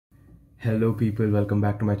Hello people, welcome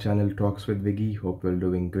back to my channel Talks with Viggy. Hope you're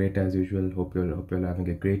doing great as usual. Hope you're having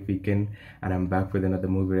a great weekend. And I'm back with another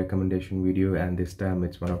movie recommendation video, and this time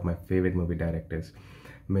it's one of my favorite movie directors,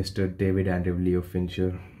 Mr. David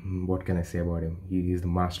Fincher. What can I say about him? He is the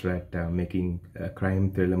master at making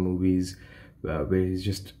crime thriller movies, where he's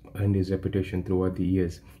just earned his reputation throughout the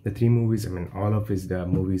years. The three movies, all of his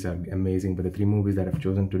movies are amazing, but the three movies that I've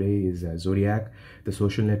chosen today is Zodiac, The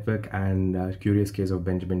Social Network, and Curious Case of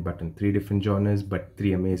Benjamin Button. Three different genres, but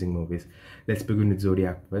three amazing movies. Let's begin with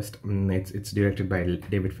Zodiac first. It's directed by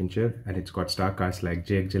David Fincher, and it's got star casts like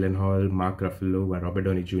Jake Gyllenhaal, Mark Ruffalo, and Robert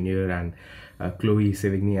Downey Jr., and Chloe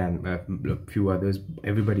Sevigny, and a few others.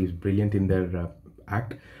 Everybody is brilliant in their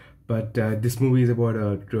act. But this movie is about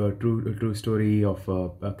a true story of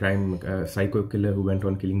a crime psycho killer who went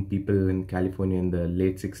on killing people in California in the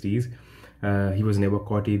late 60s. He was never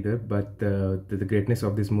caught either, but the greatness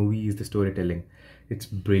of this movie is the storytelling. It's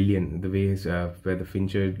brilliant. The ways where the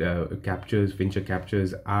Fincher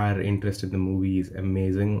captures our interest in the movie is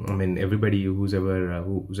amazing. Everybody who's ever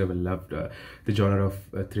loved the genre of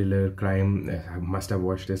thriller crime must have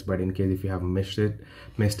watched this. But in case if you have missed it,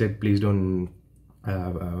 please don't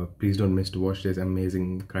miss to watch this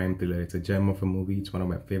amazing crime thriller. It's a gem of a movie. It's one of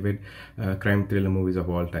my favorite crime thriller movies of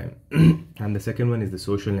all time. And the second one is The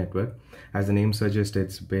Social Network. As the name suggests,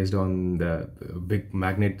 it's based on the big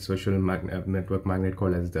network magnet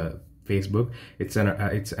called as the Facebook. It's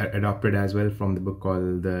adopted as well from the book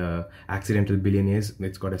called The Accidental Billionaires.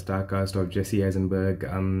 It's got a star cast of Jesse Eisenberg,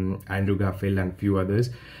 Andrew Garfield, and a few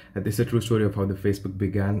others. This is a true story of how the Facebook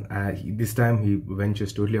began. This time he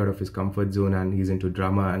ventures totally out of his comfort zone, and he's into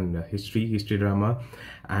drama and history drama.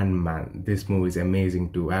 And man, this movie is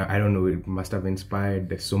amazing too. I don't know, it must have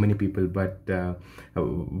inspired so many people, but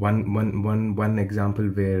one example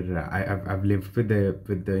where I've lived with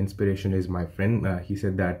the inspiration is my friend. He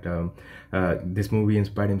said that this movie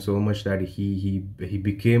inspired him so much that he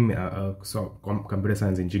became a computer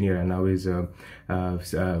science engineer, and now is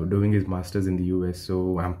doing his masters in the US.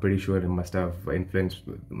 So I'm pretty sure it must have influenced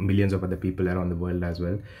millions of other people around the world as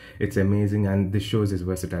well. It's amazing, and this shows his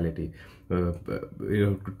versatility.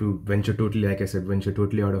 To venture totally, like I said, venture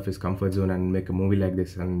totally out of his comfort zone and make a movie like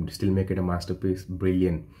this and still make it a masterpiece.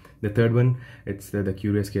 Brilliant. The third one, it's the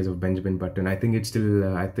Curious Case of Benjamin Button. I think it's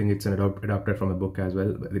an adopted from a book as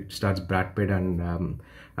well. It stars Brad Pitt and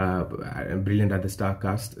brilliant at the star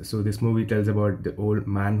cast. So this movie tells about the old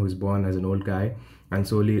man who's born as an old guy and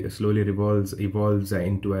slowly evolves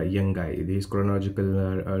into a young guy. His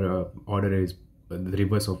chronological order is the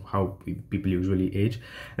reverse of how people usually age,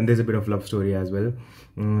 and there's a bit of love story as well.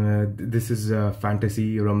 This is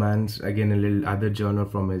fantasy romance, again a little other genre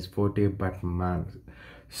from his forte, but man,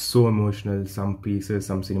 so emotional. Some pieces,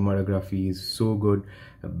 some cinematography is so good.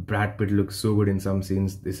 Brad Pitt looks so good in some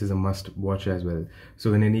scenes. This is a must watch as well.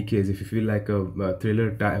 So in any case, if you feel like a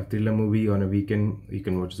thriller movie on a weekend, you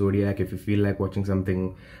can watch Zodiac. If you feel like watching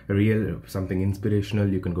something real, something inspirational,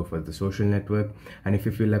 you can go for The Social Network. And if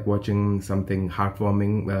you feel like watching something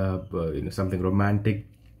heartwarming, something romantic,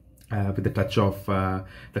 with a touch of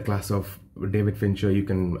the class of David Fincher, you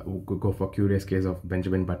can go for Curious Case of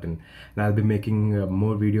Benjamin Button. And I'll be making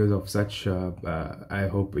more videos of such. I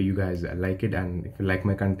hope you guys like it, and if you like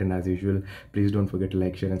my content as usual, please don't forget to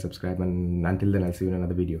like, share, and subscribe. And until then, I'll see you in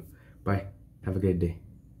another video. Bye. Have a great day.